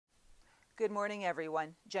Good morning,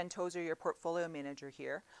 everyone. Jen Tozer, your portfolio manager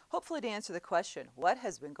here, hopefully to answer the question, what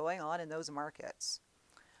has been going on in those markets?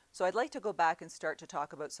 So I'd like to go back and start to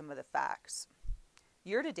talk about some of the facts.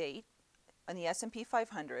 Year to date, on the S&P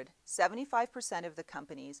 500, 75% of the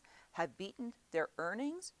companies have beaten their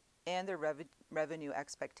earnings and their revenue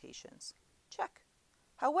expectations. Check.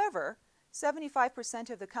 However, 75%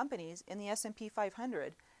 of the companies in the S&P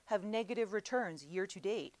 500 have negative returns year to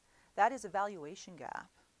date. That is a valuation gap.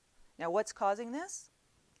 Now, what's causing this?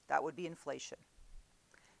 That would be inflation.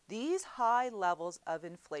 These high levels of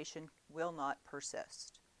inflation will not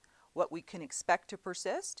persist. What we can expect to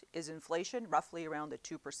persist is inflation roughly around the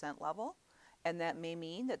 2% level, and that may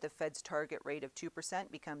mean that the Fed's target rate of 2%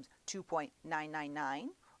 becomes 2.999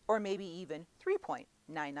 or maybe even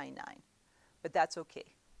 3.999. But that's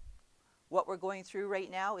okay. What we're going through right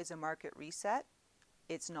now is a market reset.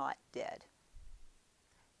 It's not dead.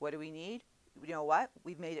 What do we need? You know what?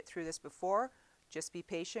 We've made it through this before. Just be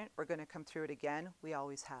patient. We're going to come through it again. We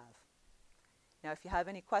always have. Now, if you have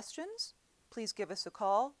any questions, please give us a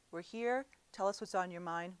call. We're here. Tell us what's on your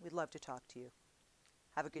mind. We'd love to talk to you.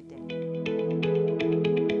 Have a good day.